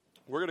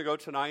We're going to go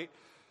tonight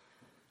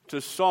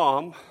to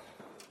Psalm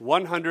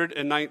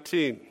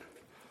 119.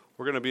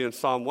 We're going to be in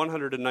Psalm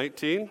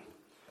 119.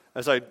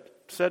 As I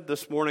said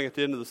this morning at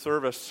the end of the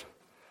service,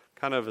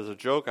 kind of as a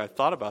joke, I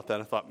thought about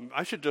that. I thought,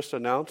 I should just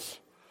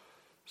announce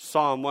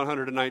Psalm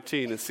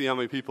 119 and see how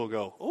many people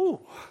go,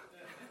 oh,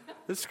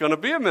 it's going to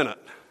be a minute.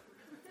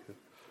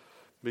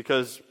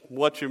 Because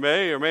what you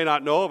may or may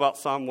not know about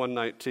Psalm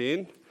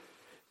 119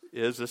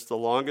 is it's the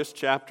longest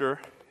chapter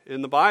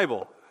in the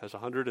Bible. It has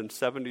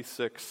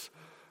 176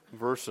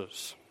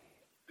 verses.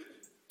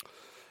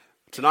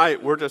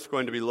 Tonight, we're just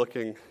going to be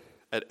looking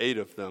at 8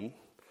 of them.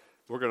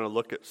 We're going to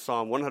look at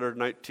Psalm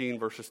 119,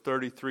 verses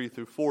 33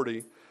 through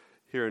 40,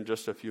 here in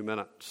just a few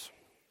minutes.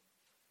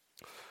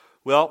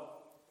 Well,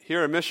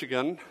 here in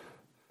Michigan,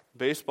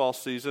 baseball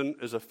season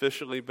is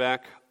officially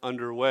back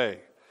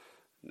underway.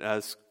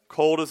 As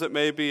cold as it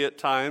may be at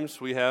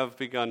times, we have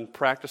begun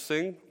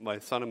practicing. My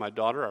son and my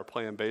daughter are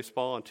playing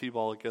baseball and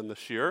t-ball again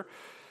this year.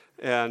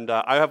 And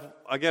I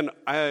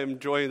am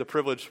enjoying the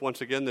privilege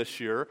once again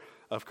this year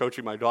of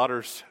coaching my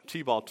daughter's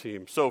t-ball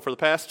team. So for the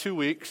past 2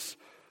 weeks,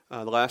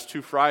 the last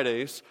 2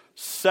 Fridays,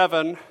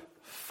 7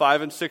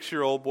 5- and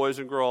 6-year-old boys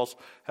and girls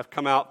have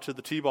come out to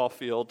the t-ball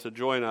field to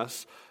join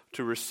us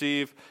to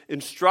receive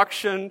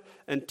instruction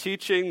and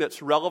teaching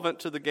that's relevant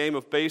to the game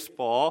of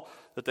baseball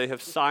that they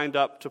have signed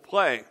up to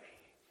play.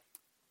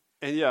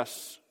 And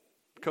yes,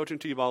 coaching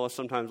t-ball is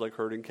sometimes like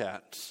herding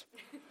cats.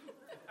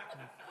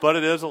 But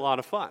it is a lot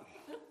of fun.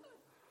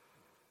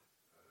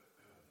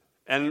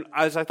 And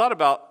as I thought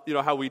about,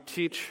 how we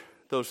teach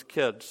those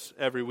kids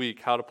every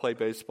week how to play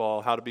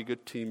baseball, how to be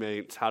good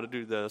teammates, how to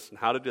do this and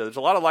how to do that. There's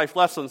a lot of life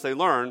lessons they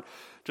learn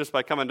just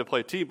by coming to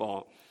play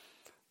t-ball.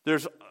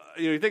 There's,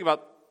 you think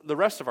about the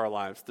rest of our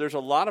lives. There's a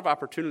lot of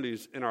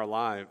opportunities in our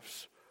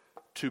lives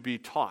to be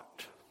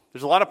taught.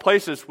 There's a lot of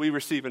places we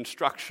receive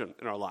instruction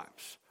in our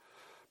lives.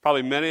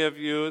 Probably many of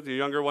you, the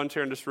younger ones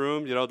here in this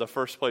room, the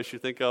first place you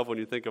think of when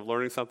you think of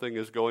learning something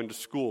is going to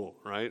school,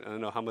 right? I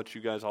don't know how much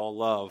you guys all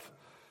love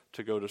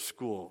to go to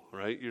school,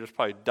 right? You're just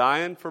probably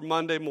dying for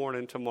Monday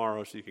morning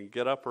tomorrow so you can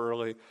get up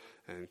early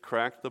and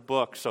crack the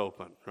books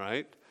open,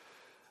 right?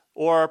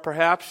 Or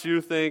perhaps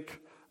you think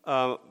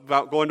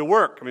about going to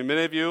work. I mean,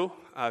 many of you,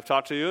 I've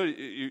talked to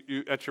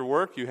you at your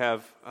work, you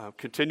have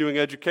continuing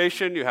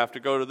education, you have to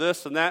go to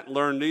this and that,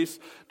 learn these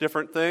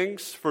different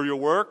things for your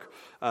work.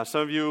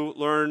 Some of you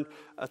learn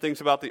things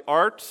about the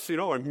arts,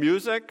 or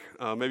music.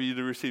 Maybe you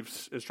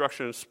receive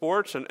instruction in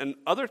sports and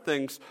other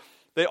things.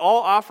 They all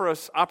offer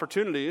us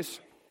opportunities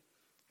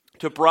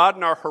to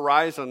broaden our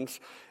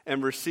horizons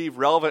and receive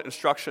relevant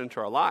instruction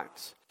into our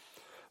lives.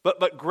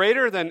 But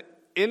greater than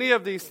any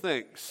of these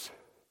things,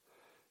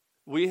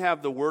 we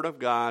have the Word of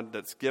God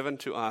that's given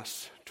to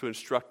us to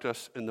instruct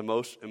us in the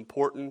most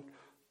important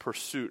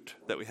pursuit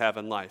that we have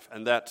in life,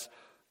 and that's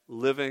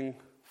living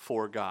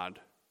for God,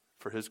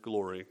 for His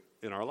glory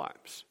in our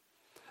lives.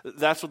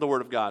 That's what the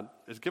Word of God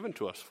is given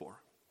to us for.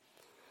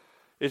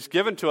 It's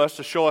given to us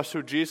to show us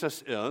who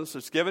Jesus is.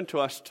 It's given to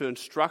us to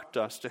instruct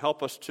us, to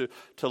help us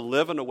to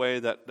live in a way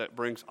that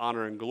brings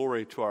honor and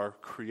glory to our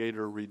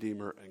Creator,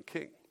 Redeemer, and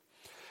King.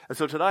 And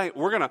so tonight,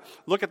 we're going to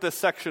look at this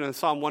section in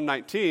Psalm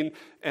 119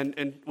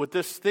 and with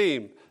this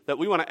theme, that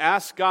we want to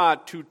ask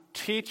God to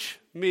teach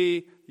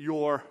me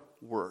your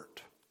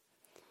word.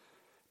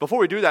 Before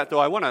we do that, though,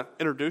 I want to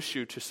introduce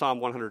you to Psalm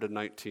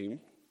 119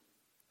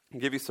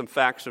 and give you some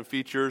facts and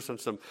features and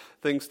some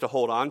things to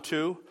hold on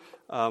to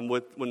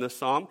with this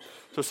psalm.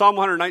 So Psalm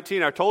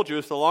 119, I told you,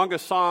 is the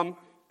longest psalm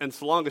and it's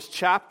the longest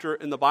chapter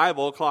in the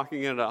Bible,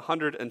 clocking in at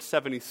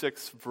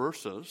 176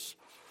 verses.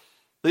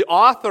 The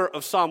author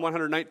of Psalm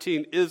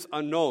 119 is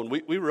unknown.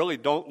 We really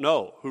don't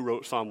know who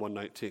wrote Psalm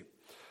 119.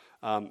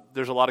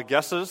 There's a lot of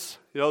guesses,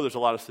 there's a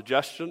lot of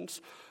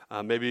suggestions.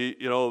 Maybe,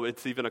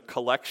 it's even a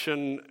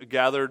collection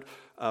gathered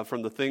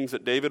from the things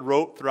that David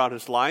wrote throughout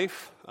his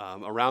life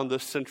around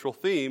this central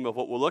theme of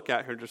what we'll look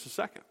at here in just a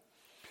second.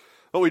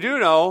 But we do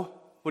know,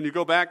 when you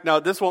go back, now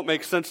this won't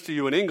make sense to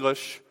you in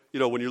English,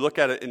 when you look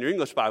at it in your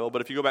English Bible,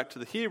 but if you go back to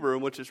the Hebrew,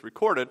 which is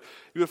recorded,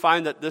 you would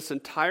find that this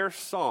entire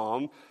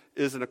psalm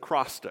is an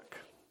acrostic.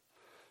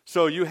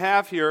 So you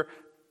have here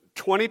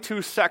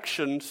 22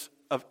 sections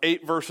of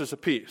 8 verses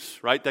apiece,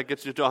 right? That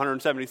gets you to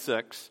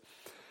 176.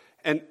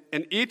 And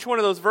each one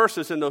of those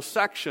verses in those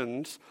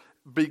sections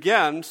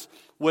begins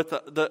with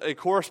a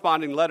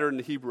corresponding letter in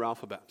the Hebrew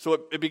alphabet. So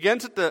it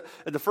begins at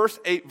the first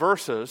 8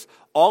 verses.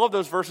 All of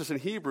those verses in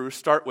Hebrew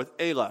start with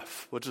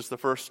Aleph, which is the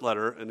first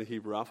letter in the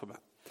Hebrew alphabet.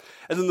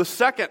 And then the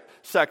second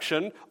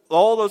section,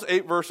 all those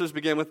 8 verses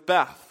begin with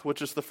Beth,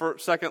 which is the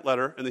second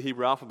letter in the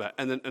Hebrew alphabet,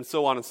 and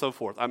so on and so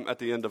forth. I'm at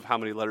the end of how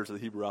many letters of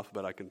the Hebrew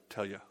alphabet I can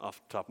tell you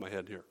off the top of my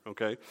head here,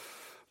 okay?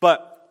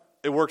 But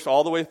it works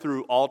all the way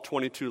through all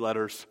 22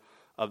 letters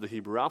of the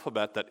Hebrew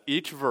alphabet, that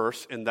each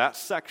verse in that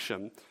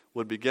section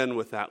would begin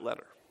with that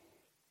letter.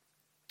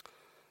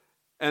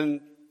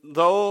 And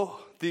though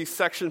these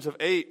sections of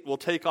 8 will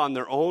take on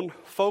their own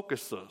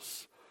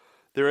focuses,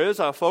 there is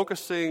a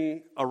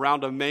focusing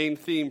around a main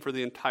theme for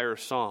the entire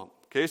psalm.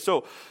 Okay,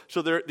 so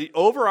the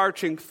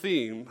overarching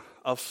theme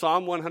of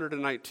Psalm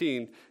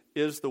 119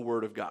 is the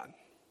Word of God,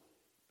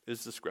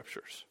 is the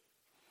Scriptures.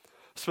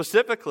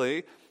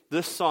 Specifically,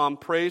 this psalm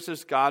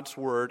praises God's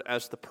Word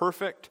as the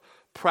perfect,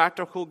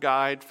 practical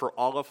guide for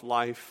all of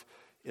life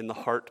in the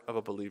heart of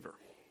a believer.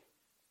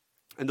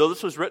 And though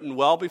this was written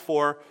well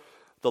before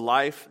the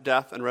life,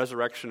 death, and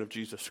resurrection of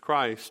Jesus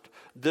Christ,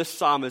 this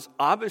psalm is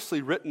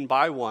obviously written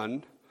by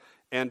one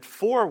and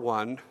for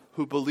one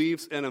who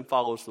believes in and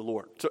follows the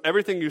Lord. So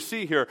everything you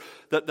see here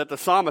that the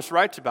psalmist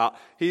writes about,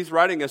 he's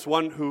writing as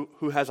one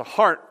who has a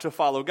heart to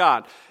follow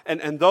God.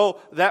 And though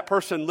that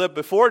person lived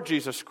before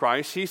Jesus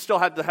Christ, he still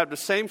had to have the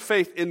same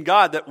faith in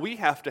God that we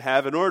have to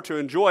have in order to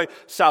enjoy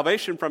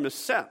salvation from his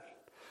sin.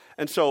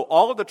 And so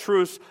all of the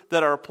truths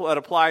that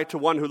apply to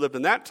one who lived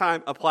in that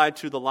time apply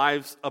to the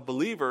lives of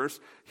believers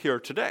here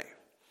today.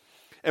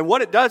 And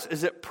what it does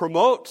is it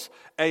promotes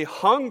a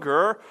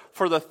hunger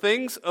for the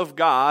things of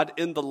God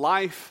in the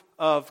life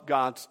of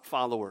God's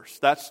followers.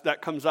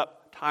 That comes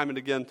up time and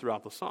again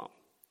throughout the psalm.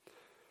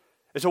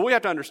 And so what we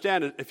have to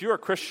understand is if you're a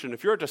Christian,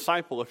 if you're a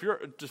disciple, if you're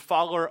a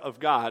follower of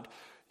God,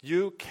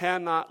 you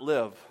cannot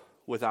live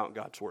without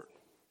God's Word.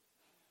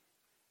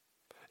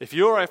 If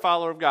you are a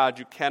follower of God,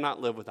 you cannot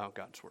live without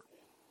God's Word.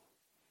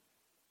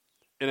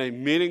 In a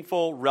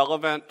meaningful,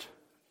 relevant,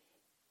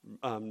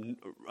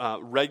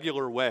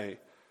 regular way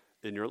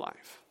in your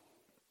life.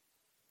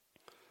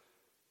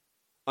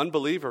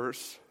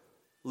 Unbelievers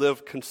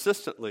live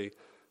consistently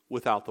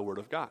without the Word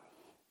of God.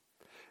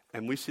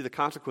 And we see the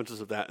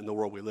consequences of that in the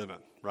world we live in,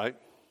 right?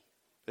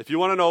 If you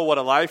want to know what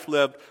a life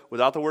lived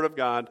without the Word of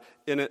God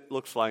in it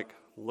looks like,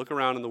 look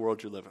around in the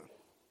world you live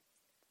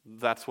in.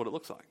 That's what it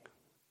looks like.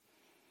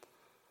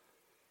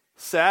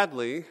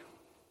 Sadly,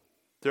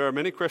 there are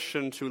many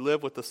Christians who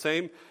live with the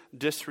same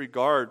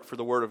disregard for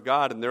the Word of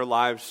God, and their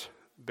lives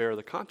bear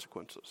the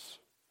consequences.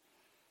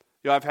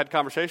 I've had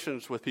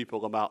conversations with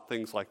people about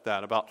things like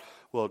that, about,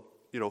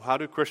 how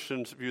do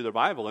Christians view their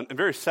Bible? And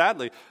very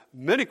sadly,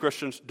 many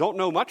Christians don't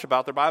know much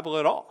about their Bible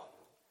at all.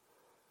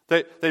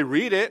 They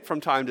read it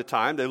from time to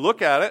time, they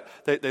look at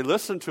it, they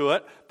listen to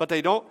it, but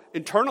they don't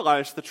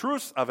internalize the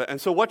truths of it. And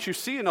so what you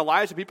see in the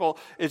lives of people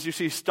is you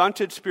see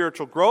stunted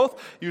spiritual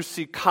growth, you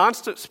see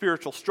constant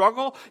spiritual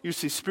struggle, you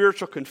see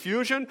spiritual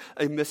confusion,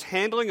 a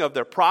mishandling of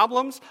their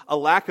problems, a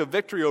lack of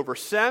victory over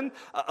sin,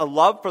 a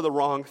love for the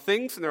wrong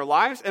things in their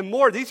lives, and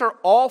more. These are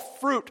all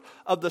fruit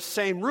of the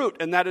same root,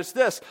 and that is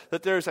this,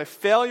 that there is a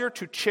failure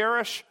to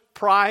cherish,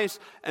 prize,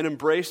 and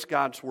embrace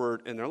God's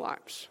Word in their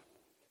lives.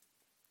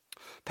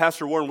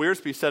 Pastor Warren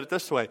Wiersbe said it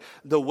this way: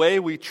 the way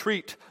we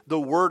treat the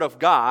Word of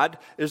God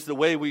is the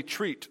way we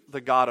treat the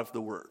God of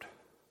the Word.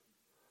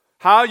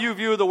 How you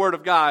view the Word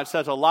of God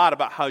says a lot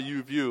about how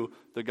you view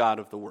the God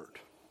of the Word.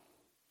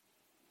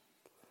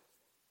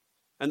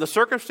 And the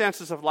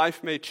circumstances of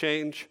life may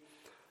change,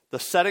 the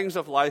settings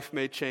of life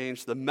may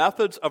change, the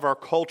methods of our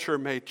culture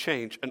may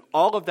change, and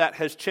all of that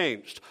has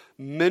changed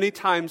many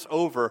times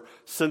over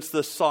since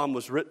this psalm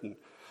was written.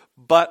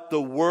 But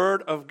the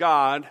Word of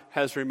God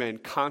has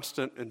remained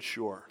constant and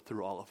sure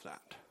through all of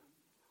that.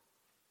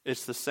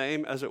 It's the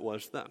same as it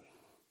was then.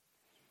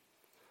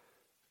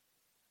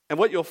 And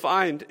what you'll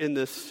find in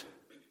this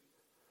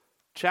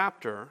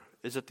chapter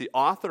is that the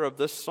author of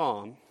this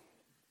psalm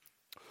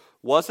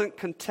wasn't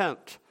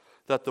content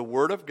that the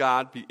Word of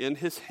God be in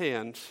his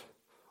hands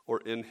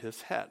or in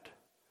his head,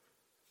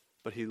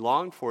 but he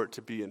longed for it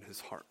to be in his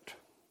heart.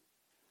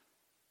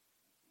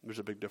 There's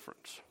a big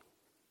difference.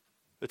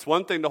 It's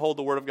one thing to hold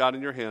the Word of God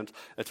in your hands.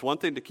 It's one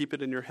thing to keep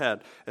it in your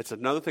head. It's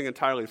another thing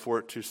entirely for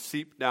it to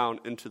seep down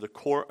into the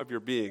core of your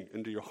being,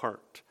 into your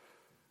heart,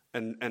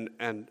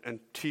 and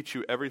teach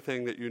you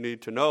everything that you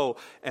need to know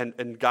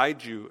and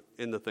guide you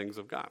in the things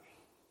of God.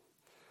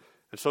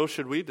 And so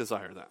should we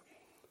desire that.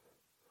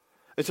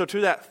 And so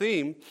to that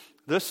theme,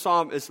 this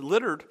psalm is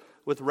littered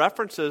with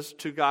references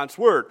to God's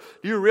Word.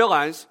 Do you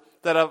realize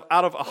that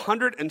out of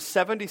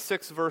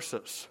 176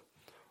 verses,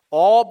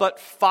 all but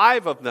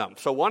 5 of them,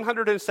 so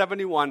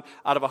 171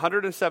 out of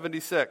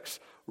 176,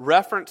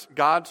 reference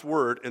God's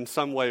Word in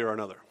some way or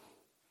another?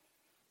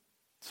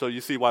 So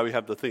you see why we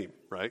have the theme,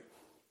 right?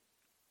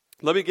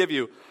 Let me give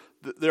you,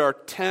 there are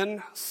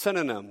 10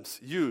 synonyms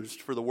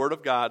used for the Word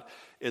of God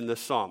in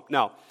this psalm.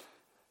 Now,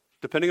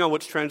 depending on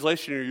which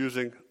translation you're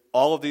using,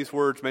 all of these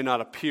words may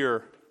not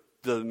appear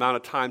the amount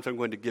of times I'm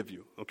going to give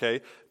you, okay?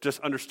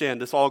 Just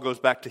understand, this all goes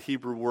back to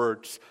Hebrew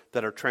words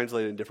that are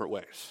translated in different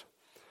ways.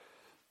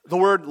 The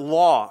word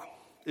law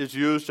is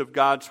used of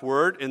God's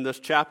Word in this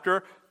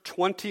chapter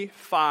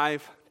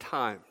 25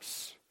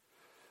 times.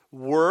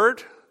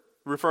 Word,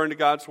 referring to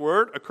God's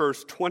Word,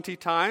 occurs 20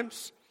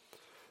 times.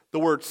 The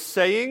word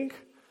saying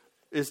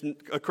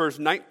occurs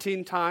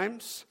 19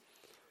 times.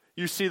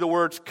 You see the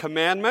words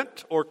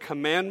commandment or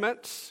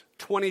commandments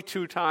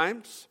 22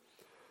 times.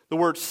 The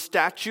word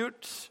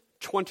statutes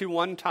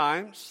 21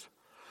 times.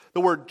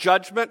 The word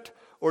judgment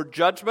or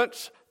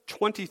judgments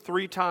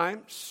 23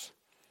 times.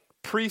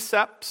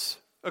 Precepts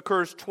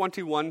occurs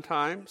 21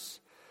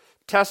 times.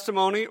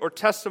 Testimony or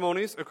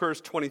testimonies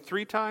occurs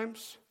 23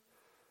 times.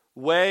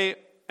 Way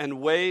and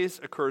ways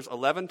occurs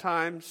 11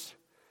 times.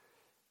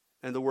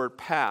 And the word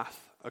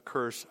path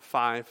occurs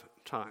 5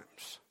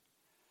 times.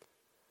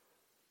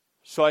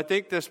 So I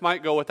think this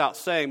might go without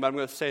saying, but I'm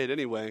going to say it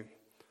anyway.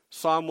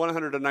 Psalm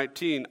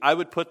 119, I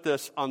would put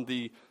this on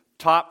the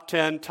top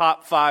 10,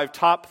 top 5,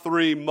 top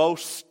 3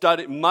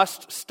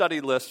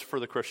 must-study list for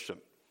the Christian.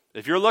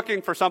 If you're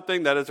looking for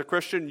something that as a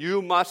Christian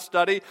you must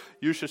study,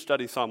 you should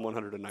study Psalm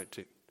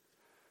 119.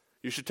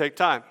 You should take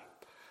time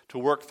to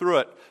work through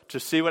it, to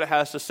see what it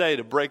has to say,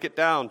 to break it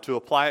down, to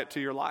apply it to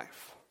your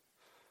life.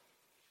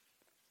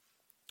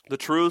 The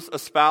truths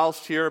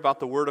espoused here about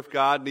the Word of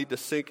God need to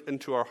sink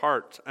into our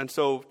hearts. And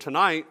so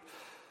tonight,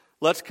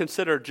 let's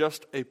consider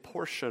just a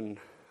portion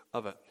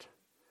of it.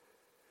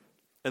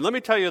 And let me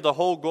tell you the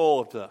whole goal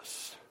of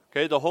this.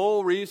 Okay, the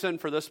whole reason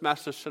for this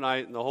message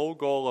tonight and the whole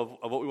goal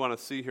of what we want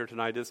to see here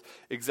tonight is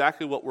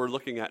exactly what we're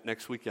looking at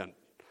next weekend.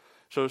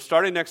 So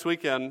starting next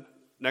weekend,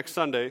 next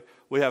Sunday,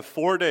 we have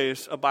 4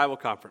 days of Bible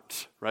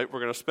conference, right? We're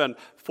going to spend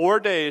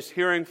 4 days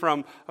hearing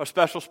from a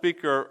special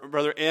speaker,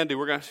 Brother Andy.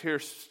 We're going to hear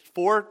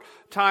 4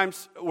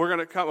 times, we're going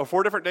to come, or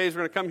 4 different days we're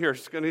going to come here.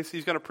 He's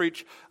going to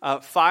preach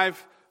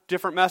 5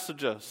 different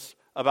messages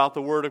about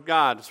the Word of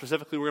God.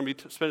 Specifically, we're going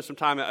to be spending some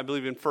time, I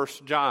believe, in 1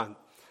 John.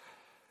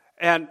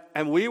 And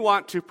we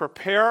want to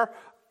prepare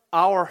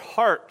our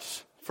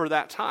hearts for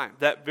that time,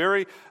 that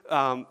very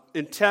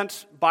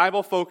intense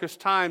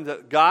Bible-focused time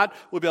that God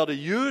will be able to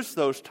use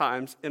those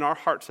times in our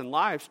hearts and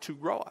lives to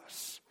grow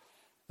us.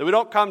 That we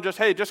don't come just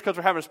because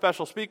we're having a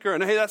special speaker,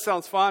 and hey, that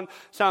sounds fun,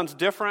 sounds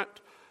different,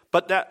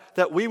 but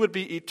that we would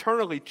be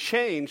eternally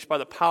changed by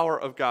the power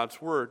of God's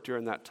Word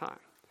during that time.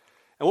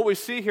 And what we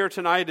see here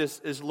tonight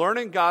is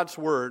learning God's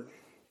Word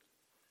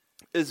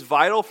is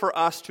vital for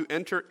us to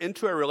enter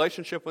into a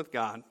relationship with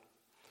God,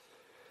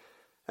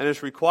 and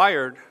is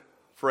required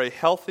for a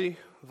healthy,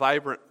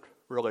 vibrant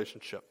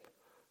relationship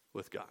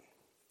with God.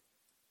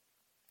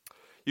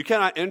 You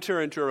cannot enter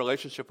into a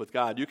relationship with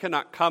God. You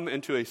cannot come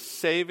into a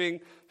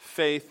saving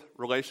faith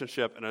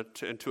relationship and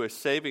into a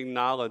saving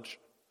knowledge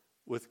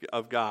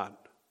of God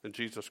and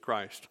Jesus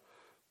Christ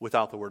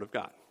without the Word of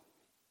God,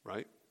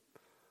 right?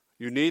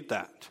 You need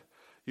that.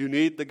 You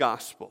need the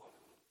gospel.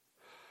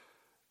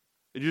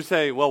 And you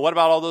say, well, what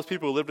about all those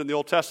people who lived in the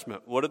Old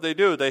Testament? What did they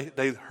do?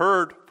 They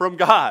heard from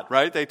God,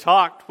 right? They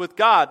talked with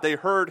God. They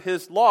heard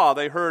His law.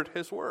 They heard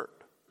His Word.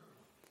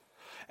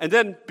 And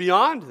then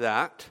beyond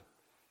that,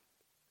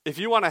 if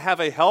you want to have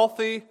a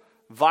healthy,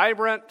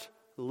 vibrant,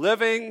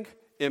 living,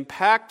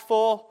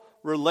 impactful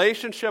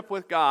relationship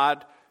with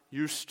God,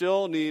 you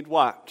still need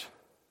what?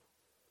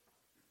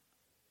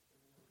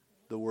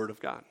 The Word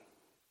of God.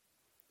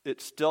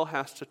 It still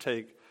has to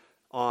take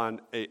on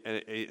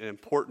an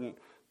important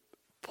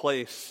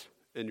place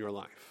in your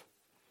life.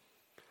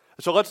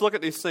 So let's look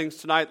at these things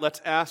tonight.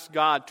 Let's ask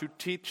God to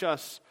teach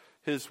us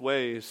His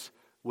ways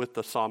with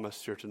the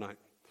psalmist here tonight.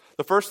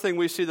 The first thing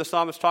we see the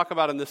psalmist talk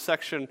about in this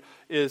section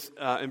is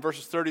in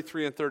verses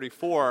 33 and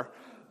 34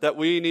 that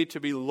we need to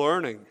be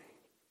learning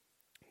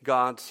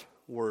God's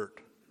Word.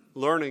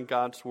 Learning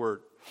God's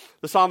Word.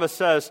 The psalmist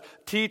says,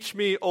 "Teach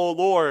me, O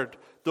Lord,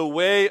 the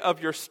way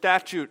of your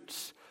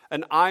statutes,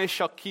 and I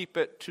shall keep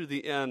it to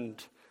the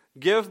end.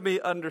 Give me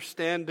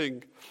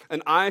understanding,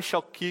 and I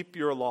shall keep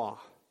your law.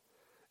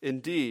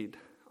 Indeed,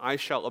 I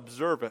shall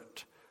observe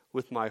it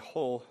with my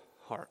whole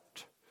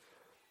heart."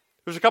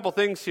 There's a couple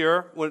things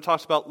here when it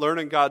talks about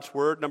learning God's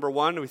Word. Number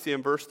one, we see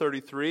in verse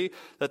 33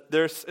 that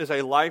this is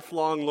a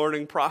lifelong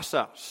learning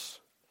process.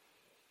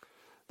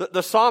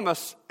 The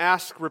psalmist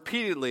asks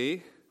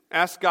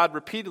God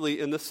repeatedly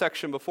in this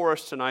section before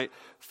us tonight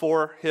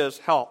for His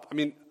help. I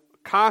mean,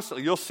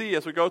 constantly. You'll see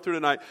as we go through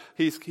tonight,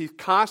 he's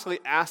constantly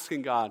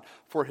asking God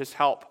for His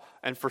help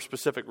and for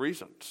specific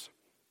reasons.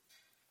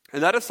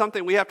 And that is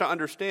something we have to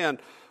understand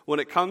when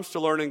it comes to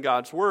learning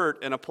God's Word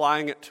and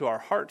applying it to our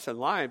hearts and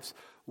lives.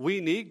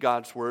 We need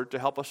God's Word to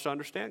help us to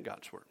understand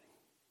God's Word.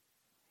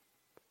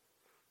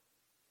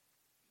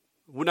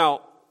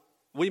 Now,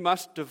 we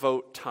must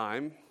devote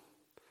time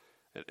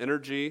and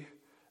energy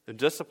and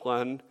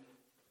discipline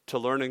to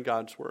learning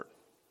God's Word.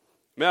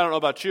 I mean, I don't know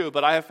about you,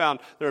 but I have found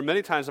there are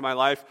many times in my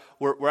life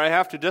where I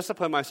have to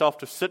discipline myself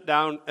to sit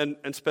down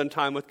and spend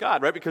time with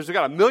God, right? Because we've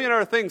got a million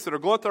other things that are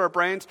going through our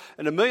brains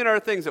and a million other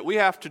things that we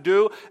have to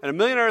do and a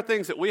million other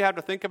things that we have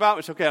to think about.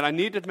 It's okay, and I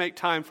need to make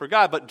time for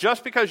God. But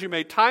just because you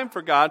made time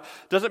for God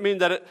doesn't mean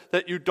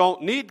that you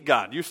don't need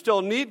God. You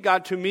still need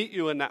God to meet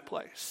you in that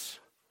place,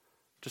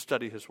 to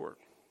study His Word.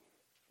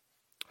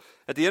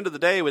 At the end of the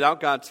day, without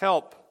God's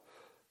help,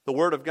 the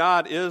Word of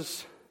God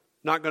is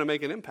not going to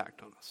make an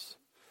impact on us.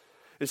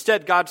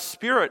 Instead, God's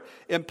Spirit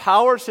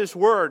empowers His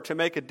Word to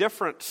make a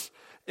difference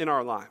in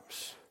our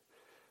lives.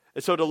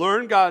 And so to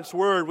learn God's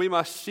Word, we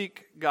must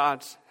seek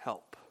God's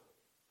help.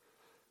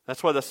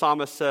 That's why the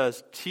psalmist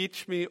says,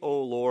 "Teach me,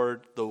 O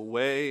Lord, the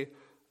way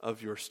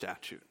of your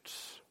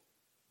statutes."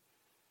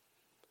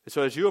 And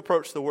so as you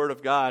approach the Word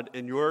of God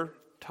in your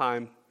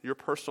time, your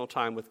personal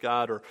time with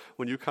God, or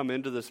when you come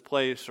into this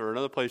place or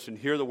another place and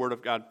hear the Word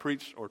of God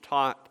preached or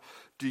taught,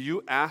 do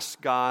you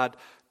ask God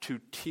to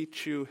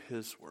teach you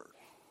His Word?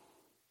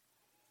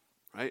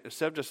 right?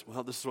 Instead of just,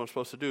 well, this is what I'm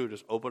supposed to do,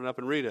 just open it up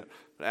and read it.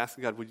 But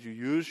asking God, would you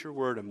use your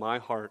word in my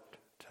heart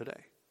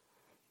today?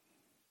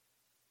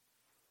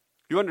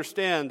 You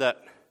understand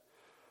that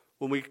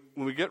when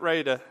we get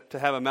ready to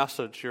have a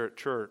message here at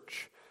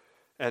church,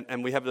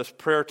 and we have this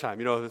prayer time,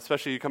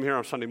 especially you come here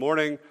on Sunday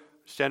morning,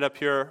 stand up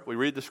here, we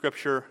read the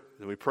scripture,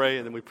 then we pray,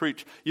 and then we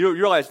preach. You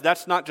realize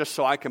that's not just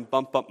so I can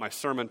bump up my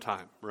sermon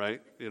time,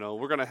 right?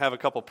 We're going to have a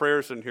couple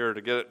prayers in here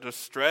to get it,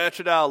 just stretch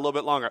it out a little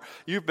bit longer.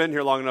 You've been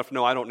here long enough to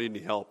know I don't need any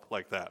help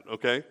like that,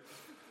 okay?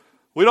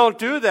 We don't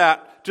do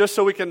that just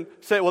so we can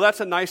say, well, that's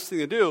a nice thing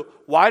to do.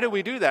 Why do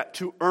we do that?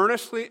 To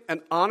earnestly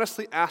and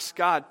honestly ask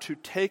God to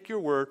take your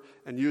word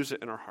and use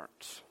it in our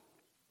hearts.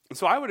 And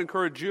so I would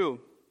encourage you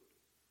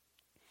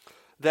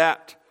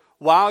that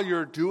while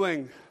you're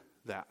doing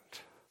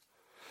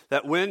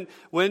that when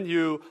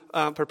you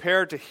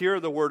prepare to hear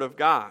the word of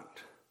God,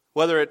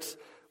 whether it's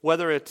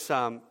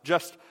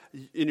just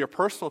in your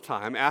personal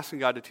time, asking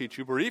God to teach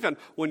you, or even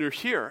when you're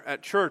here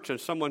at church and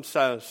someone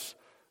says,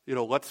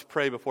 let's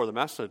pray before the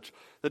message,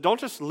 that don't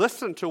just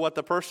listen to what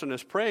the person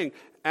is praying,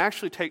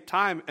 actually take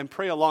time and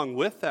pray along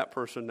with that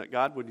person that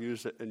God would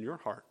use it in your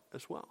heart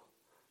as well,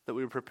 that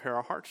we would prepare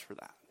our hearts for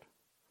that.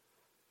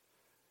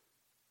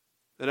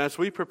 And as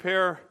we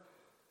prepare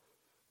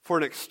for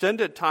an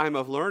extended time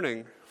of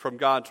learning from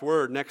God's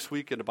word next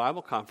week at a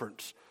Bible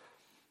conference,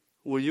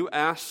 will you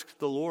ask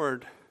the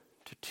Lord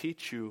to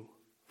teach you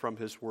from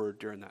his word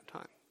during that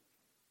time?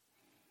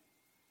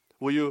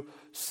 Will you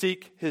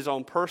seek his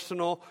own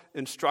personal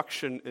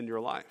instruction in your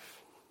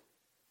life?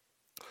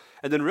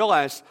 And then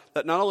realize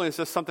that not only is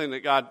this something that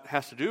God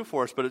has to do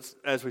for us, but it's,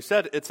 as we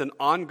said, it's an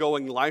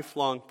ongoing,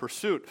 lifelong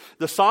pursuit.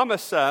 The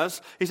psalmist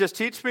says,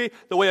 teach me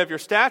the way of your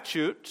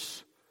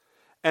statutes,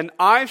 and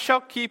I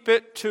shall keep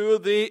it to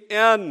the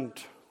end.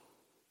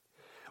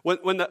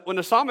 When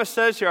the psalmist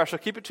says here, I shall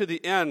keep it to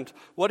the end,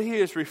 what he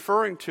is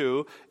referring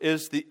to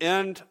is the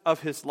end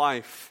of his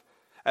life,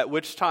 at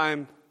which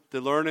time the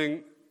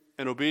learning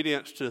and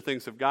obedience to the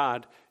things of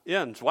God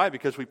ends. Why?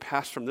 Because we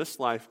pass from this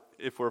life,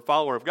 if we're a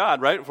follower of God,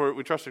 right? If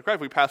we trust in Christ,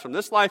 we pass from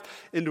this life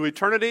into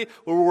eternity,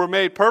 where we're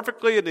made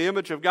perfectly in the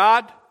image of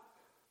God,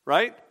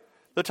 right?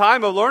 The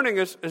time of learning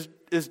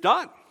is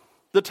done.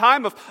 The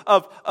time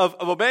of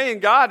obeying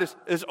God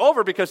is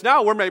over, because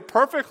now we're made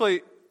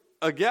perfectly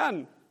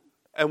again.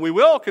 And we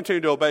will continue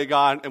to obey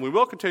God, and we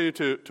will continue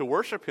to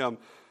worship him,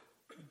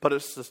 but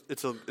it's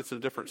a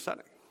different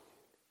setting.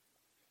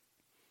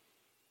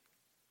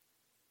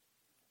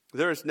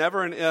 There is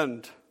never an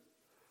end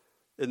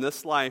in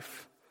this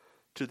life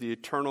to the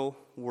eternal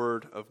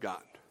Word of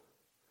God.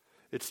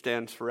 It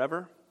stands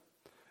forever,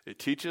 it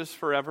teaches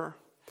forever,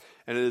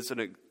 and it is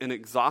an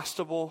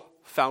inexhaustible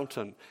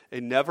fountain,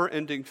 a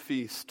never-ending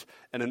feast,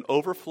 and an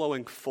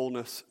overflowing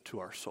fullness to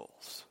our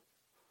souls.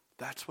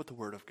 That's what the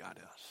Word of God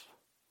is.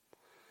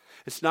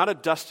 It's not a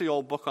dusty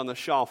old book on the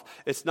shelf.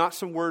 It's not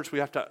some words we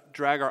have to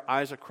drag our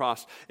eyes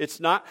across. It's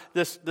not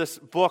this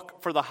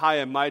book for the high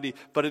and mighty,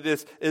 but it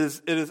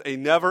is a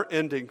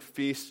never-ending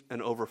feast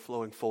and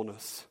overflowing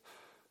fullness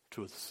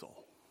to the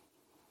soul.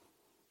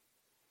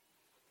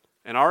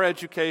 And our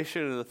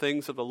education in the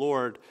things of the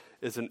Lord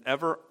is an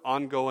ever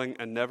ongoing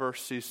and never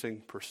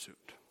ceasing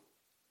pursuit.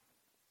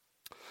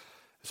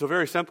 So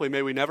very simply,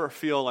 may we never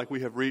feel like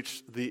we have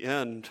reached the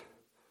end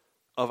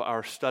of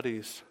our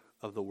studies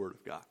of the Word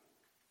of God.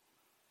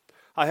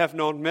 I have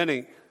known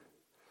many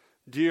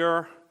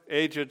dear,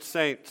 aged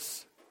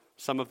saints.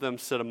 Some of them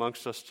sit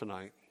amongst us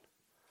tonight.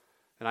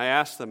 And I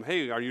ask them,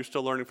 hey, are you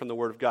still learning from the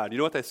Word of God? You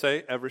know what they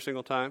say every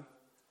single time?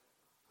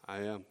 I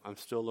am. I'm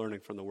still learning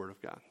from the Word of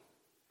God.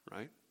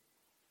 Right?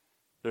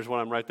 There's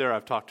one I'm right there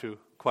I've talked to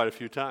quite a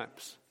few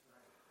times.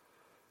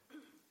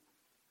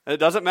 And it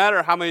doesn't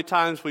matter how many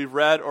times we've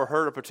read or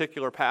heard a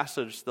particular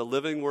passage, the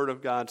living Word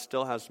of God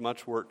still has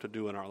much work to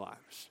do in our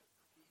lives.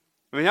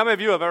 I mean, how many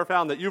of you have ever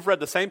found that you've read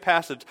the same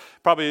passage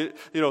probably,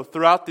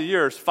 throughout the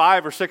years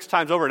 5 or 6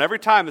 times over, and every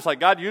time it's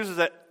like God uses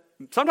it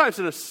sometimes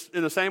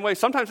in the same way,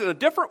 sometimes in a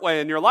different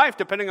way in your life,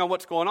 depending on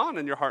what's going on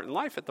in your heart and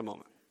life at the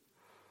moment.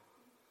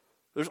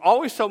 There's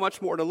always so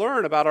much more to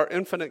learn about our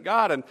infinite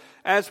God, and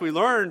as we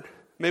learn,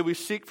 may we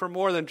seek for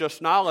more than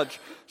just knowledge.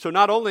 So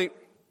not only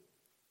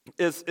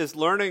is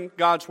learning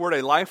God's Word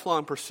a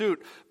lifelong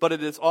pursuit, but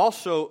it is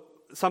also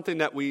something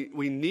that we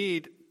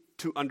need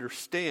to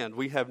understand.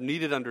 We have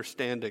needed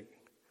understanding.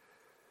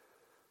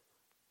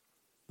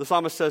 The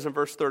psalmist says in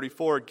verse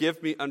 34,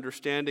 give me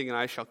understanding and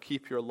I shall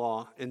keep your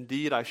law.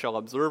 Indeed, I shall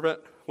observe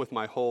it with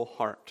my whole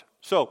heart.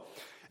 So,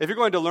 if you're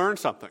going to learn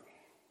something,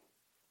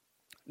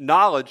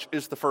 knowledge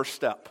is the first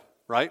step,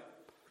 right?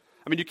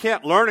 I mean, you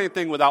can't learn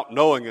anything without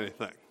knowing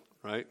anything,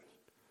 right?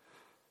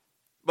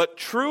 But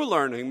true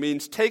learning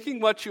means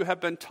taking what you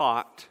have been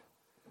taught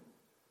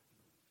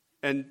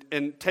and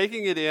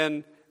taking it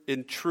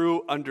in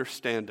true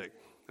understanding.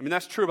 I mean,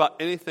 that's true about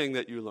anything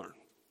that you learn.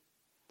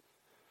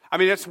 I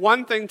mean, it's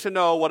one thing to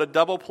know what a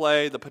double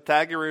play, the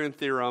Pythagorean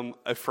theorem,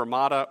 a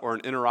fermata, or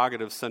an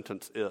interrogative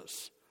sentence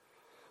is.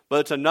 But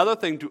it's another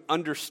thing to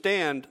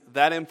understand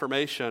that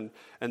information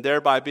and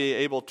thereby be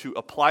able to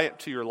apply it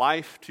to your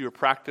life, to your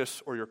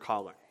practice, or your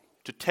calling.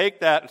 To take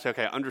that and say,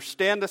 okay, I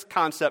understand this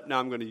concept, now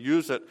I'm going to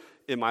use it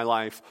in my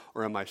life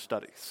or in my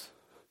studies.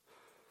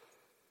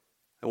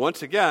 And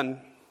once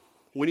again,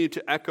 we need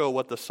to echo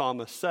what the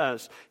psalmist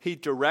says. He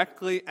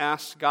directly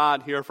asks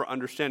God here for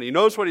understanding. He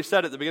knows what he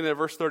said at the beginning of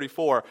verse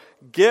 34.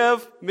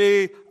 Give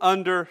me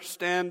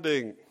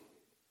understanding.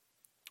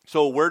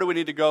 So where do we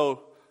need to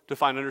go to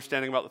find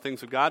understanding about the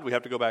things of God? We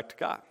have to go back to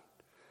God.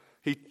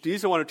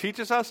 He's the one who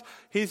teaches us.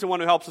 He's the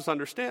one who helps us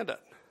understand it.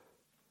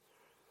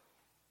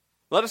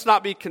 Let us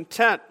not be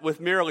content with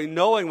merely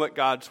knowing what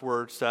God's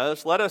word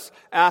says. Let us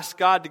ask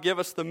God to give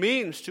us the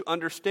means to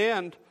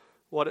understand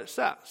what it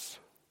says.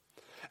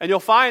 And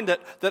you'll find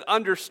that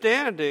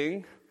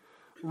understanding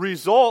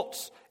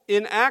results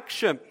in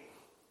action.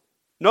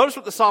 Notice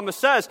what the psalmist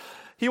says.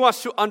 He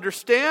wants to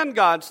understand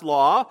God's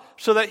law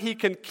so that he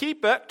can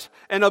keep it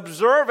and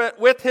observe it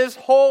with his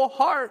whole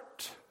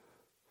heart.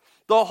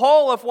 The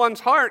whole of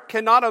one's heart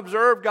cannot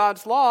observe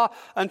God's law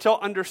until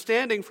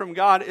understanding from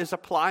God is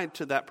applied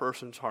to that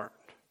person's heart.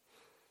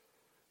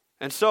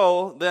 And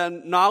so,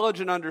 then, knowledge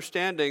and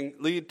understanding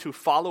lead to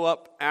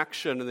follow-up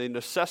action, and they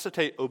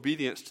necessitate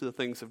obedience to the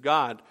things of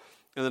God.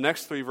 And the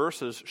next 3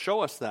 verses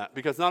show us that.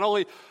 Because not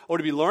only are we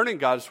to be learning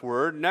God's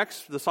word,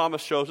 next the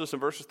psalmist shows us in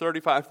verses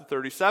 35 to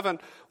 37,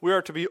 we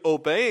are to be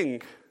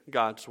obeying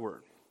God's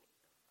word.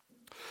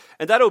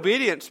 And that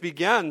obedience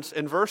begins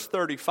in verse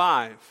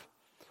 35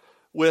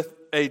 with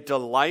a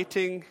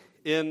delighting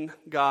in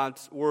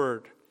God's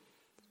word.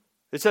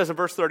 It says in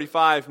verse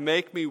 35,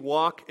 make me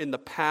walk in the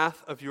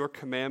path of your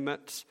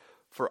commandments,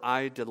 for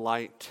I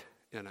delight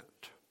in it.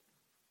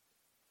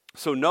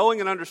 So knowing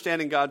and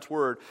understanding God's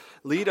word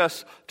lead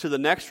us to the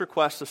next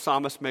request the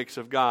psalmist makes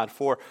of God.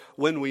 For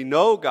when we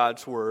know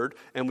God's word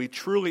and we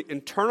truly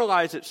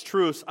internalize its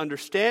truths,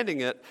 understanding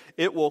it,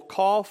 it will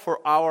call for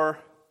our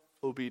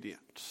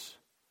obedience.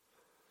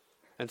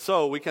 And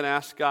so we can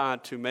ask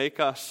God to make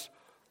us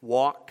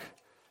walk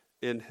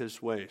in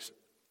his ways.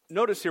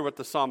 Notice here what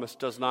the psalmist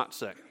does not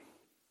say.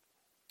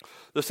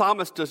 The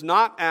psalmist does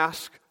not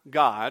ask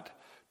God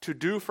to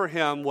do for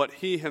him what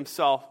he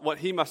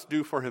must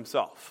do for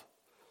himself.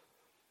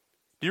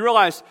 Do you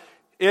realize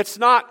it's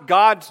not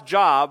God's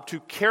job to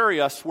carry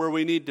us where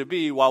we need to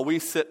be while we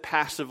sit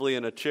passively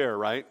in a chair,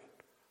 right?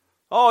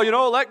 Oh,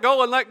 let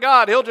go and let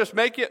God. He'll just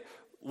make it.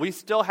 We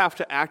still have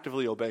to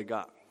actively obey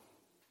God.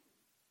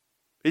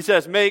 He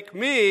says, make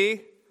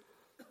me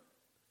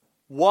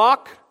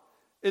walk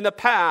in the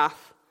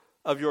path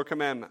of your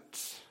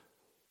commandments.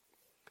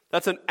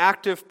 That's an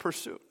active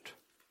pursuit.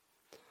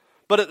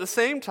 But at the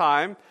same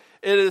time,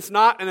 it is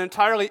not an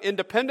entirely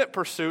independent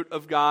pursuit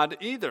of God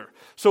either.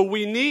 So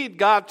we need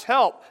God's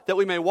help that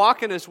we may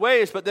walk in his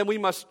ways, but then we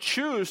must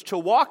choose to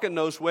walk in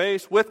those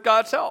ways with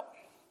God's help.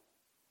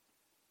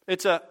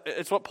 It's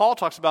what Paul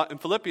talks about in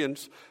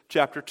Philippians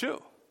chapter 2.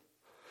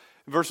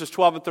 In verses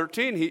 12 and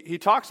 13, he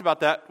talks about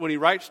that when he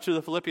writes to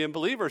the Philippian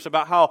believers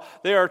about how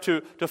they are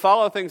to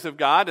follow things of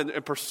God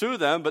and pursue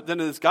them, but then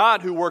it is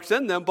God who works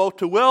in them both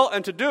to will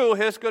and to do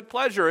his good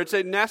pleasure. It's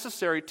a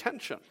necessary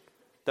tension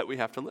that we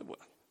have to live with.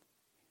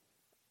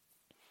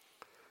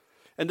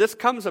 And this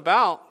comes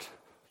about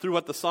through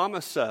what the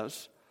psalmist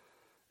says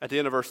at the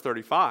end of verse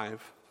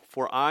 35,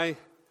 for I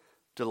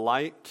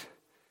delight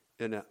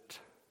in it.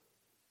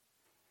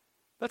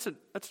 That's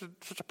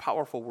such a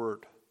powerful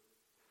word.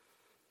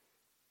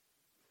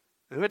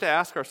 And we have to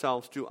ask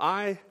ourselves, do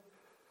I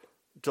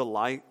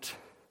delight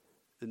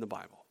in the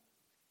Bible?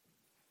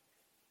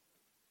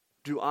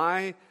 Do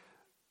I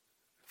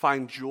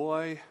find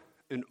joy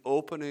in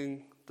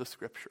opening the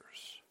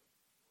Scriptures?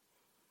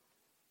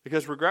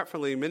 Because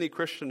regretfully, many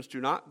Christians do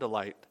not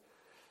delight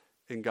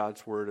in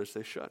God's Word as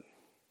they should.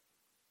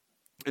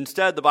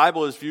 Instead, the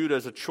Bible is viewed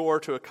as a chore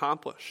to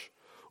accomplish,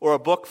 or a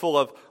book full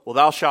of,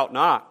 thou shalt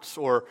nots,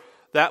 or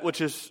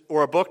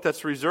a book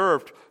that's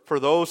reserved for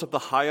those of the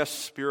highest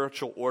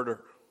spiritual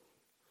order.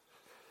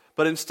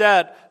 But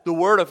instead, the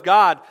Word of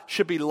God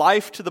should be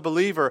life to the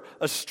believer,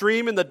 a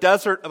stream in the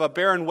desert of a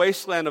barren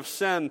wasteland of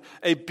sin,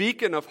 a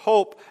beacon of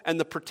hope, and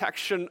the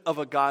protection of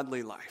a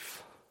godly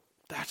life.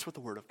 That's what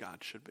the Word of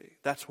God should be.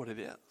 That's what it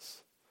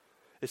is.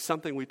 It's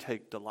something we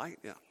take delight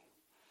in.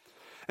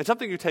 And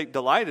something you take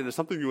delight in is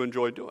something you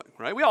enjoy doing,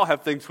 right? We all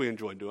have things we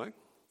enjoy doing.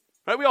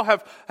 Right? We all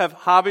have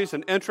hobbies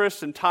and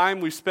interests and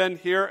time we spend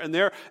here and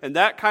there, and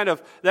that kind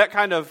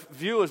of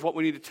view is what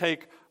we need to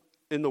take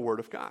in the Word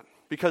of God.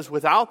 Because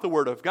without the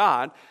Word of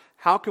God,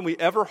 how can we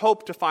ever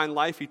hope to find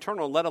life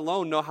eternal, let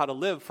alone know how to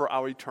live for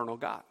our eternal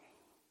God?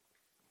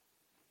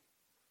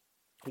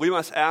 We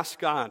must ask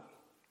God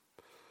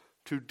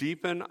to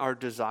deepen our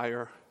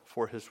desire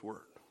for His Word.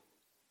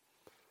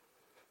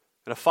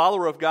 And a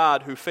follower of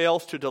God who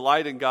fails to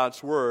delight in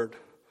God's Word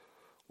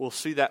will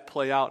see that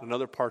play out in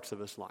other parts of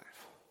his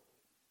life.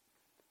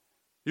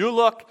 You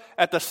look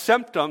at the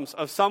symptoms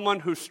of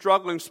someone who's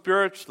struggling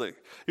spiritually.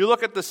 You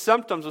look at the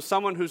symptoms of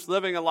someone who's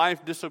living a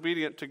life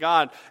disobedient to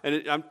God,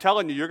 and I'm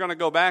telling you, you're going to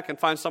go back and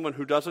find someone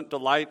who doesn't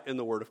delight in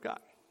the Word of God.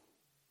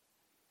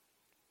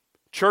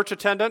 Church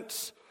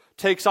attendance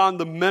takes on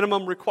the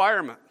minimum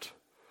requirement.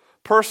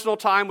 Personal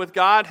time with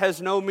God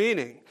has no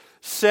meaning.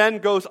 Sin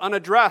goes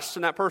unaddressed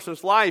in that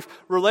person's life.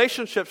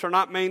 Relationships are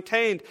not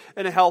maintained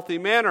in a healthy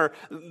manner.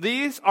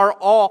 These are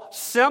all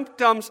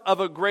symptoms of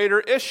a greater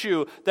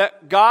issue,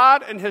 that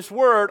God and His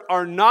Word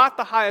are not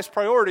the highest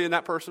priority in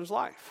that person's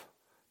life.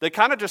 They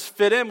kind of just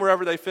fit in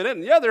wherever they fit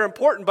in. Yeah, they're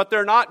important, but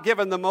they're not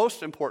given the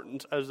most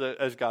importance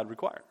as God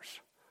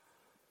requires.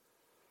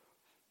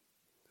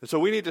 And so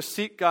we need to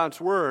seek God's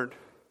Word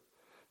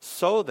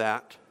so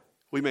that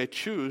we may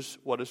choose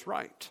what is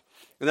right.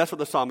 And that's what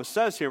the psalmist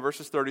says here in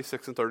verses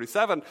 36 and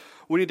 37.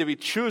 We need to be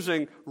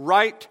choosing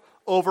right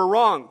over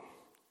wrong.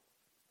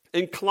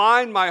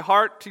 Incline my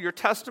heart to your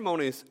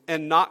testimonies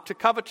and not to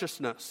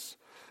covetousness.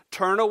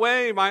 Turn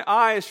away my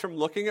eyes from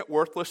looking at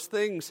worthless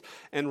things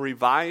and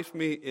revive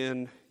me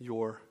in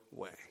your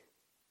way.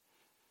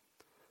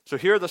 So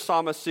here the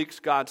psalmist seeks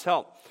God's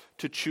help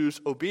to choose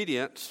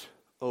obedience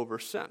over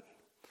sin.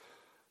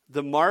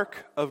 The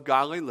mark of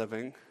godly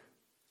living,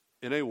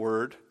 in a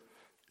word,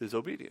 is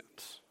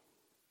obedience.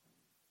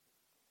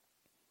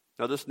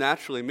 Now, this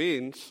naturally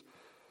means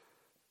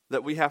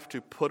that we have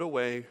to put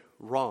away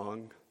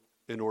wrong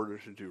in order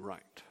to do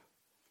right.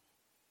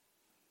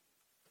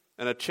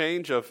 And a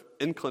change of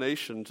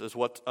inclinations is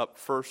what's up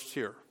first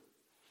here.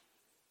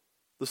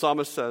 The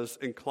psalmist says,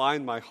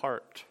 incline my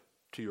heart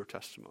to your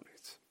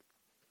testimonies.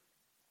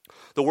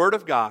 The Word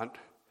of God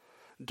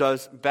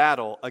does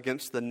battle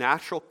against the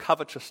natural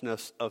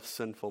covetousness of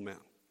sinful men.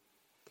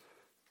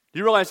 Do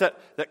you realize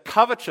that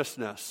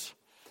covetousness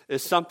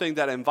is something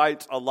that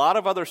invites a lot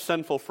of other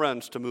sinful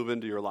friends to move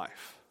into your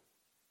life,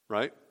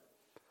 right?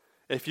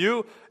 If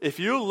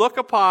you look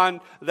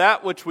upon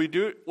that which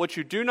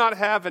you do not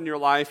have in your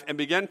life and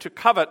begin to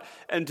covet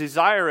and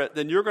desire it,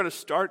 then you're going to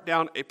start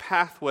down a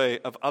pathway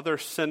of other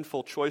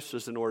sinful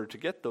choices in order to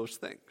get those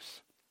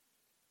things.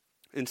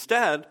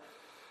 Instead,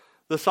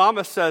 the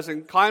psalmist says,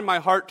 incline my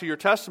heart to your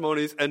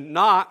testimonies and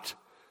not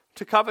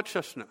to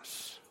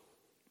covetousness.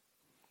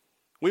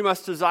 We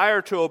must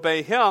desire to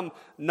obey Him,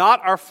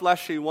 not our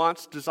fleshly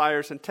wants,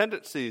 desires, and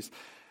tendencies.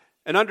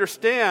 And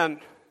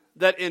understand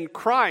that in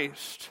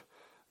Christ,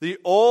 the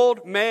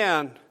old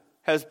man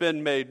has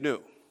been made new.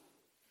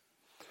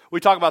 We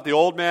talk about the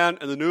old man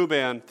and the new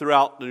man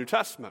throughout the New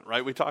Testament,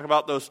 right? We talk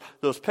about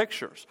those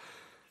pictures.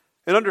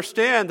 And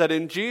understand that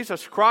in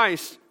Jesus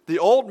Christ, the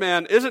old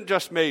man isn't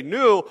just made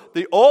new,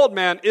 the old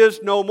man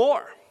is no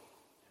more.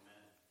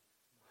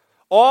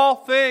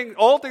 Old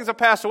things have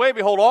passed away.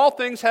 Behold, all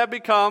things have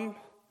become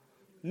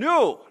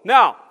new.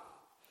 Now,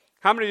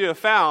 how many of you have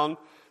found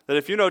that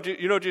if you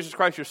know Jesus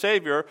Christ, your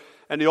Savior,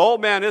 and the old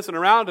man isn't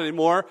around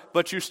anymore,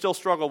 but you still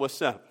struggle with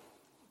sin?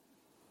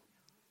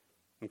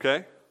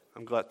 Okay?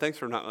 I'm glad. Thanks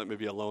for not letting me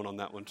be alone on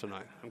that one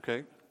tonight. Okay?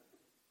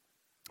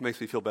 It makes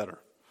me feel better.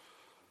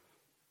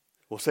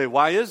 We'll say,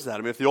 why is that? I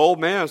mean, if the old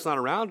man is not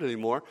around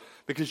anymore,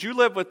 because you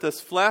live with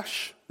this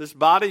flesh, this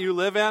body you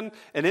live in,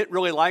 and it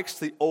really likes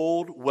the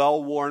old,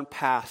 well-worn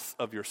paths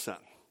of your sin.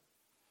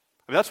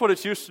 I mean, that's what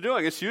it's used to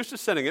doing. It's used to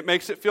sinning. It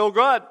makes it feel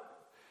good.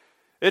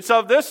 It's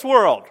of this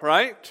world,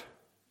 right?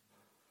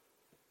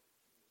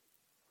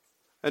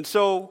 And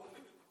so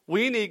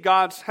we need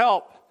God's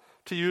help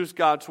to use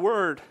God's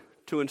Word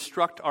to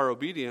instruct our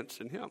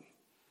obedience in Him.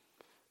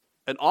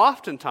 And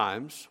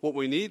oftentimes, what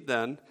we need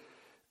then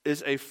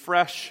is a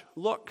fresh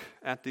look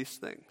at these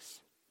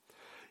things.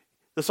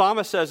 The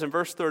psalmist says in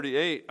verse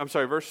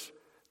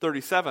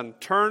 37,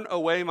 turn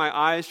away my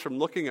eyes from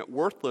looking at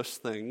worthless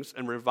things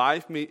and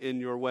revive me in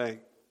your way.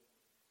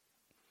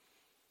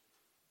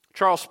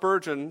 Charles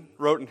Spurgeon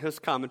wrote in his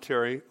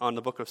commentary on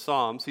the book of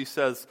Psalms, he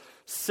says,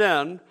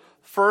 sin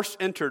first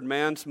entered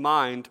man's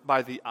mind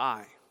by the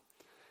eye,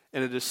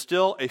 and it is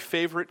still a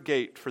favorite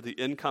gate for the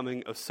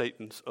incoming of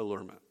Satan's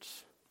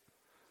allurements.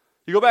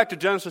 You go back to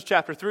Genesis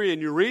chapter 3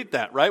 and you read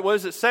that, right? What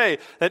does it say?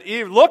 That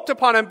Eve looked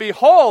upon and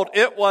behold,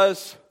 it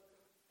was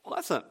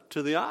pleasant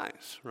to the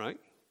eyes, right?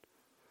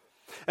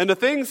 And the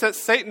things that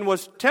Satan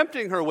was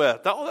tempting her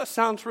with, that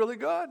sounds really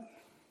good.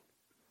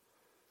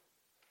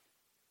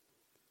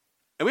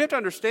 And we have to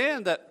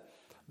understand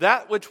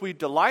that which we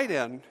delight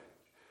in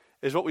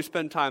is what we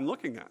spend time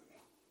looking at.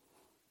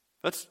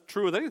 That's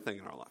true with anything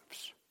in our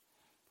lives.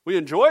 We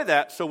enjoy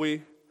that, so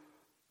we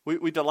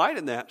delight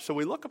in that, so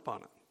we look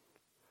upon it.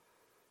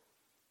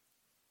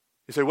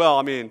 You say, well,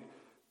 I mean,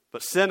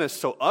 but sin is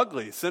so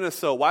ugly. Sin is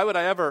so, why would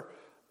I ever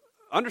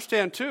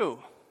understand too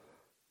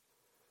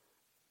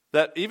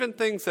that even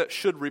things that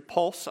should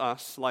repulse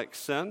us like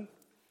sin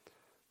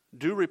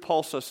do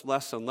repulse us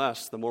less and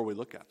less the more we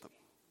look at them.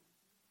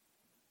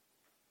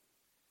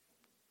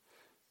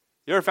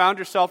 You ever found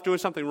yourself doing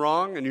something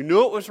wrong and you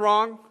knew it was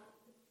wrong?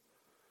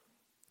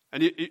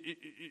 And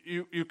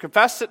you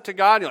confess it to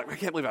God, and you're like, I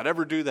can't believe I'd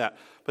ever do that.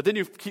 But then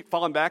you keep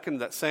falling back into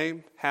that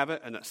same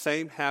habit and that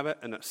same habit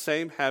and that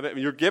same habit.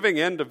 And you're giving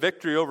in to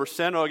victory over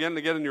sin again and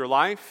again in your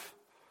life.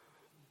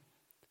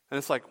 And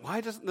it's like,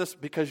 why doesn't this,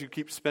 because you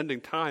keep spending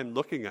time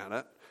looking at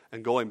it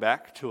and going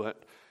back to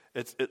it,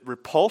 it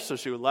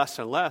repulses you less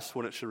and less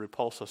when it should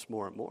repulse us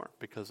more and more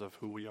because of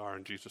who we are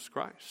in Jesus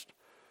Christ.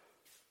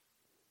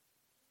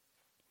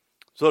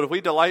 So that if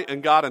we delight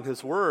in God and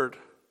His Word,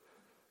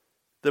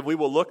 that we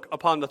will look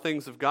upon the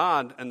things of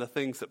God and the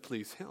things that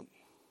please Him.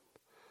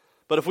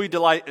 But if we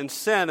delight in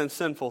sin and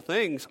sinful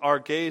things, our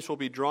gaze will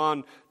be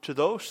drawn to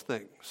those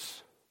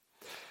things.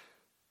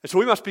 And so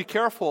we must be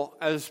careful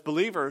as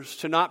believers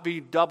to not be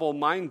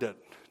double-minded.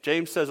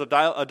 James says a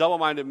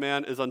double-minded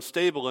man is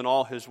unstable in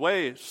all his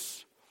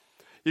ways.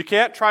 You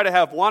can't try to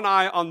have one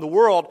eye on the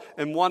world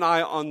and one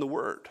eye on the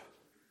Word.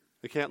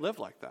 You can't live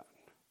like that.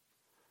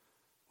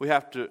 We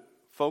have to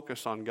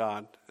focus on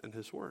God and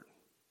His Word.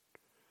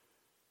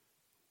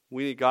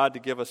 We need God to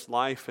give us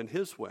life in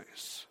His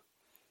ways,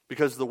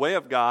 because the way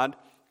of God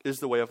is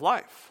the way of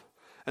life.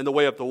 And the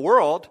way of the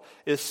world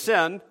is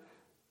sin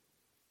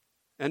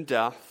and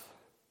death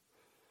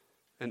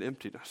and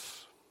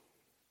emptiness.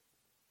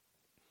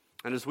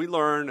 And as we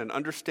learn and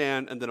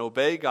understand and then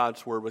obey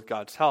God's Word with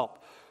God's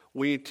help,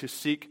 we need to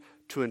seek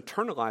to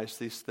internalize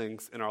these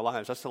things in our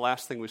lives. That's the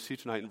last thing we see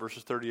tonight in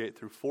verses 38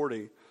 through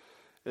 40,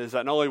 is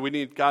that not only we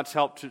need God's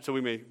help so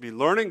we may be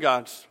learning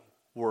God's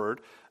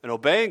Word and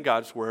obeying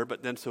God's Word,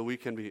 but then so we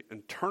can be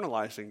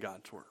internalizing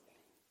God's Word.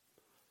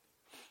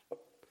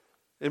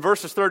 In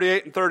verses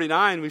 38 and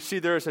 39, we see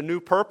there is a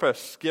new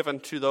purpose given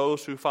to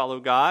those who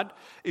follow God.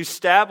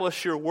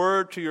 Establish your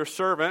word to your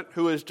servant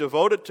who is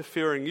devoted to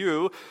fearing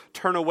you.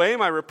 Turn away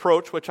my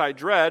reproach which I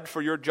dread,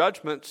 for your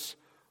judgments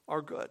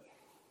are good.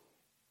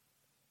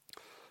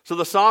 So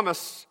the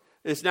psalmist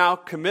is now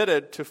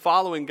committed to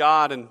following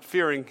God and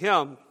fearing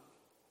Him.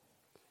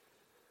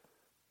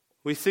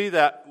 We see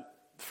that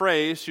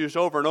phrase used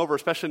over and over,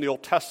 especially in the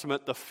Old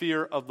Testament, the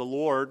fear of the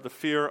Lord, the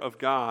fear of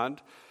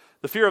God.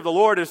 The fear of the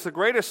Lord is the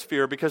greatest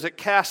fear because it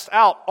casts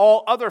out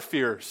all other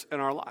fears in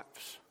our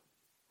lives.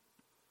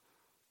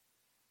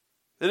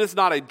 It is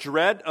not a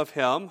dread of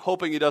Him,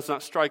 hoping He does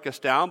not strike us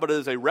down, but it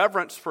is a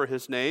reverence for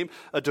His name,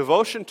 a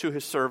devotion to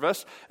His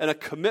service, and a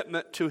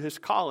commitment to His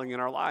calling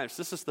in our lives.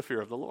 This is the fear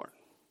of the Lord.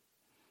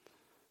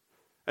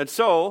 And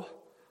so,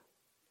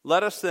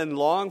 let us then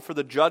long for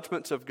the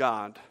judgments of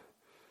God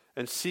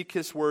and seek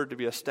His word to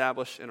be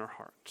established in our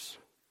hearts.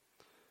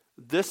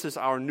 This is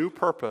our new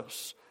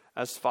purpose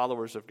as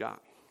followers of God.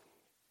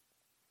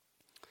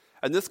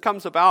 And this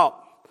comes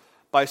about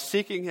by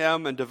seeking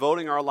Him and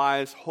devoting our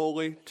lives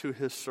wholly to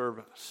His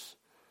service.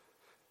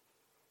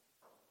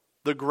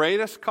 The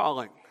greatest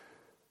calling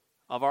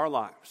of our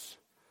lives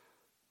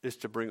is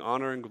to bring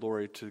honor and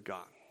glory to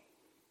God.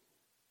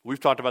 We've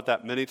talked about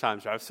that many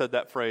times. I've said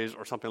that phrase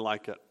or something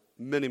like it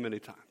many, many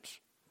times.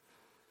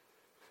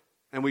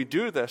 And we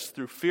do this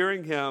through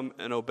fearing Him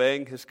and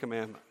obeying His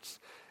commandments.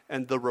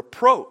 And the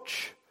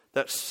reproach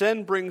that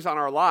sin brings on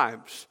our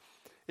lives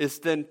is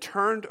then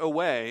turned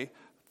away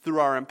through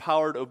our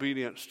empowered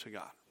obedience to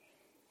God.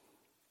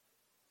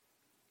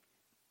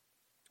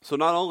 So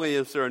not only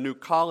is there a new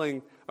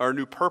calling or a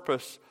new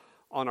purpose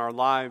on our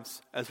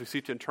lives as we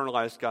seek to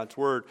internalize God's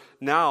word,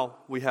 now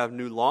we have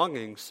new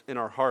longings in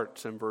our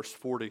hearts in verse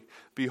 40.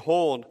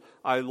 Behold,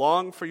 I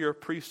long for your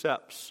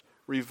precepts.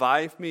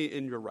 Revive me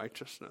in your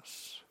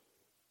righteousness.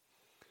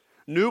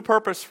 New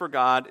purpose for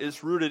God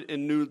is rooted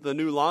in the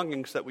new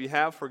longings that we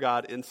have for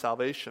God in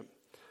salvation.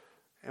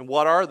 And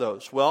what are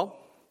those? Well,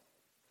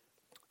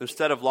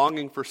 instead of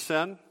longing for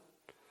sin,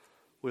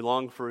 we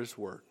long for His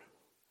word.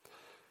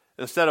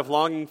 Instead of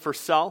longing for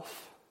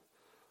self,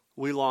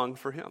 we long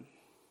for Him.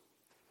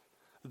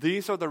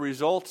 These are the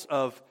results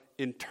of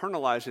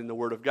internalizing the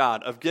word of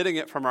God, of getting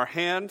it from our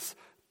hands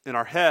and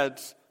our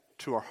heads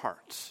to our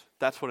hearts.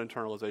 That's what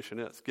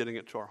internalization is, getting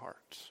it to our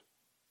hearts.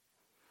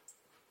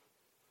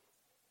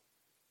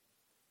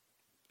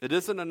 It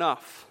isn't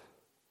enough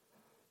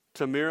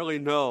to merely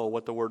know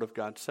what the Word of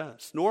God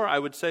says. Nor, I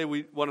would say,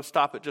 we want to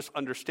stop at just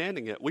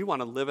understanding it. We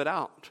want to live it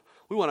out.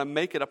 We want to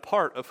make it a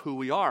part of who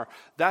we are.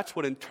 That's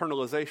what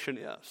internalization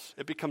is.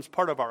 It becomes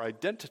part of our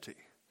identity.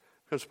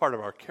 It becomes part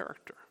of our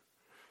character.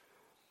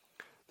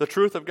 The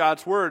truth of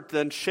God's Word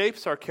then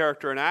shapes our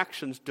character and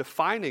actions,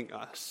 defining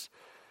us.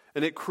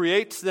 And it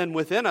creates then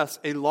within us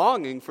a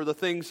longing for the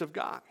things of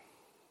God.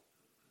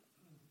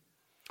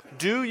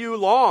 Do you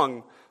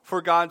long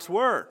for God's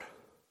Word?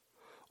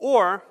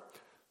 Or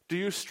do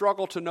you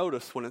struggle to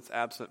notice when it's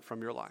absent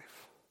from your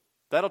life?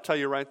 That'll tell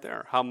you right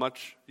there how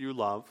much you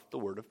love the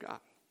Word of God.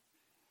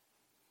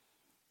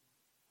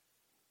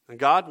 And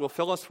God will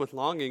fill us with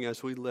longing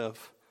as we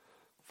live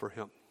for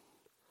Him.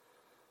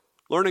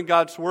 Learning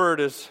God's Word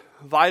is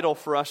vital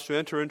for us to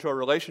enter into a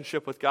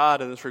relationship with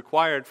God, and is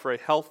required for a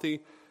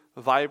healthy,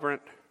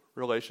 vibrant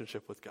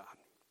relationship with God.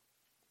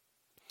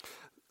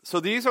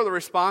 So these are the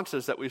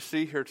responses that we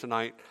see here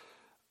tonight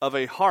of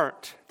a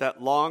heart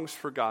that longs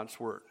for God's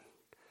word.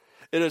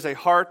 It is a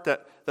heart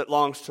that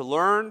longs to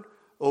learn,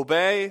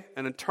 obey,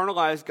 and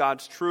internalize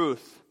God's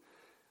truth.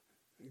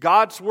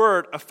 God's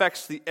word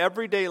affects the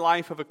everyday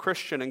life of a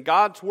Christian, and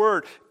God's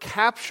word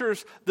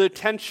captures the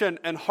attention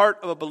and heart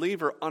of a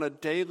believer on a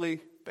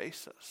daily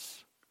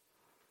basis.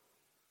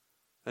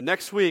 And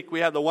next week,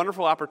 we have the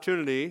wonderful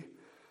opportunity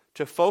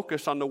to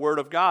focus on the word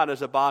of God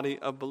as a body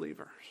of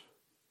believers.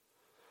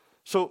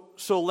 So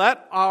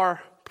let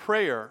our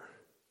prayer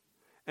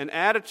and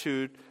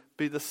attitude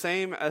be the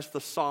same as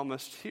the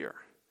psalmist here.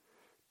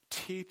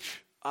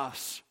 Teach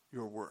us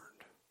your word.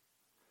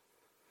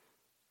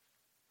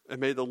 And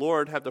may the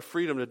Lord have the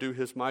freedom to do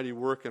his mighty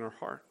work in our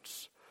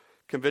hearts,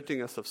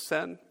 convicting us of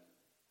sin,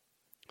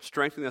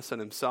 strengthening us in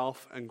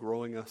himself, and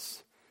growing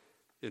us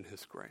in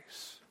his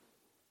grace.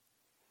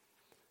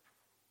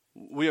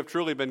 We have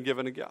truly been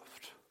given a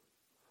gift,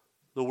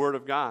 the word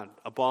of God,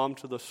 a balm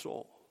to the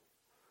soul.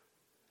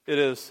 It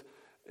is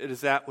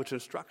that which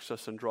instructs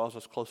us and draws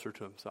us closer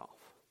to himself.